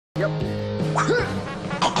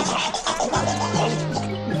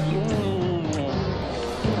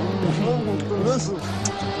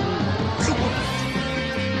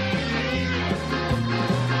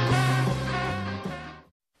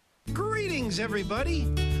Greetings, everybody.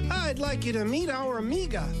 I'd like you to meet our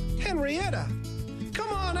amiga, Henrietta. Come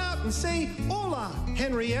on out and say hola,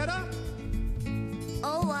 Henrietta.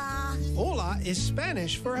 Hola. Hola is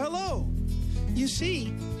Spanish for hello. You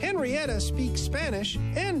see, Henrietta speaks Spanish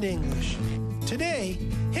and English. Today,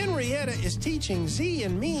 Henrietta is teaching Z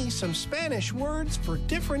and me some Spanish words for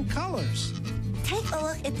different colors. Take a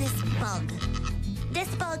look at this bug. This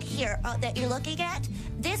bug here that you're looking at,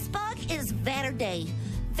 this bug is verde.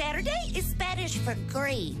 Verde is Spanish for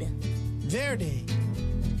green. Verde.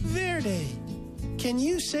 Verde. Can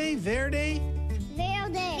you say verde?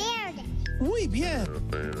 Verde. Verde. Muy bien.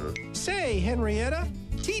 Say, Henrietta,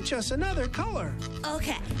 teach us another color.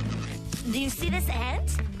 Okay. Do you see this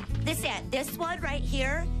ant? This ant, this one right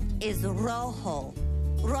here is rojo.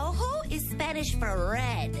 Rojo is Spanish for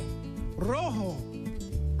red. Rojo.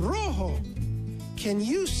 Rojo. Can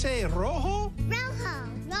you say rojo? Rojo.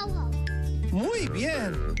 Rojo. Muy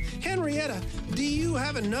bien. Henrietta, do you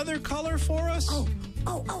have another color for us? Oh.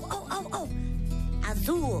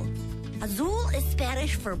 Azul. Azul is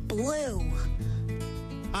Spanish for blue.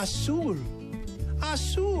 Azul.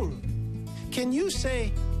 Azul. Can you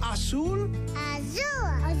say azul? Azul.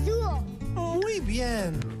 Azul. Muy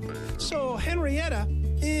bien. So, Henrietta,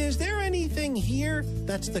 is there anything here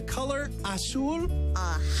that's the color azul?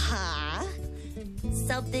 Uh-huh.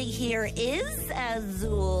 Something here is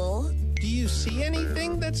azul. Do you see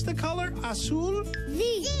anything that's the color azul?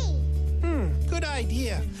 Z. Good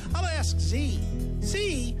idea. I'll ask Z.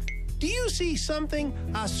 Z, do you see something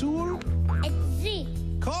azul? It's Z.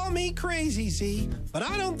 Call me crazy, Z, but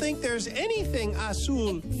I don't think there's anything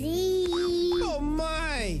azul. Z. Oh,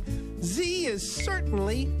 my. Z is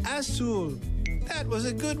certainly azul. That was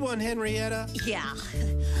a good one, Henrietta. Yeah,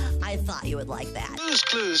 I thought you would like that. Blue's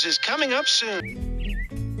Clues is coming up soon.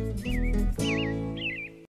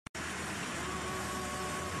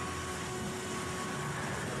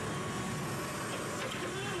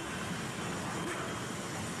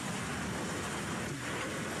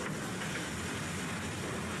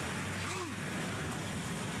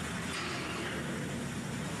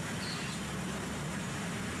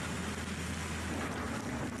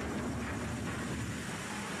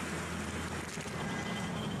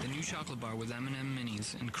 Chocolate bar with M&M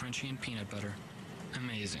minis and crunchy and peanut butter.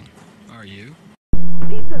 Amazing. Are you?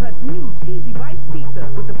 Pizza Hut's new cheesy bites pizza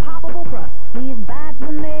with the poppable crust. These bites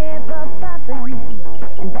are made for popping,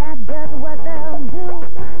 and that's just what they'll do.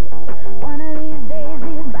 One of these days,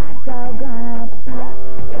 these bites are gonna pop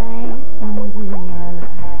right into your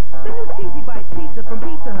life. The new cheesy bites pizza from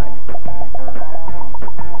Pizza Hut.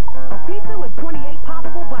 A pizza with 28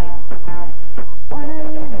 poppable bites. One of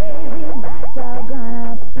these days, these bites are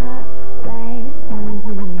gonna pop right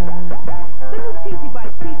into your life. The new cheesy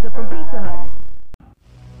bites pizza from Pizza Hut.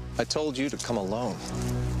 I told you to come alone.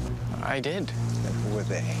 I did. And who were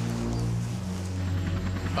they?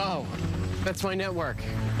 Oh, that's my network.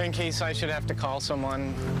 In case I should have to call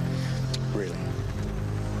someone. Really?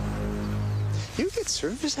 You get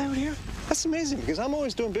service out here? That's amazing, because I'm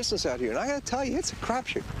always doing business out here, and I gotta tell you, it's a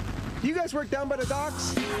crapshoot. You guys work down by the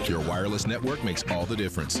docks? Your wireless network makes all the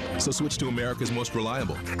difference. So switch to America's most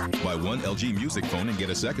reliable. Buy one LG Music phone and get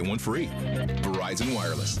a second one free. Verizon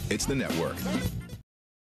Wireless. It's the network.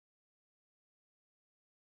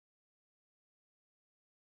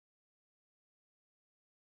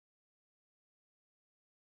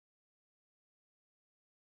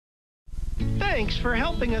 Thanks for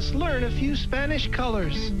helping us learn a few Spanish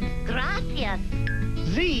colors. Gracias.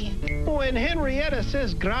 Z, when Henrietta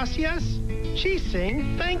says gracias, she's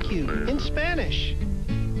saying thank you in Spanish.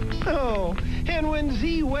 Oh, and when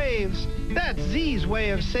Z waves, that's Z's way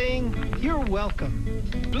of saying you're welcome.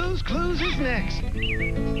 Blue's Clues is next.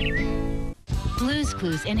 Blue's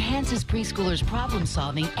Clues enhances preschoolers' problem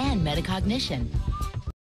solving and metacognition.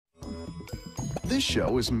 This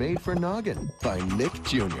show is made for Noggin by Nick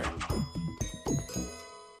Jr.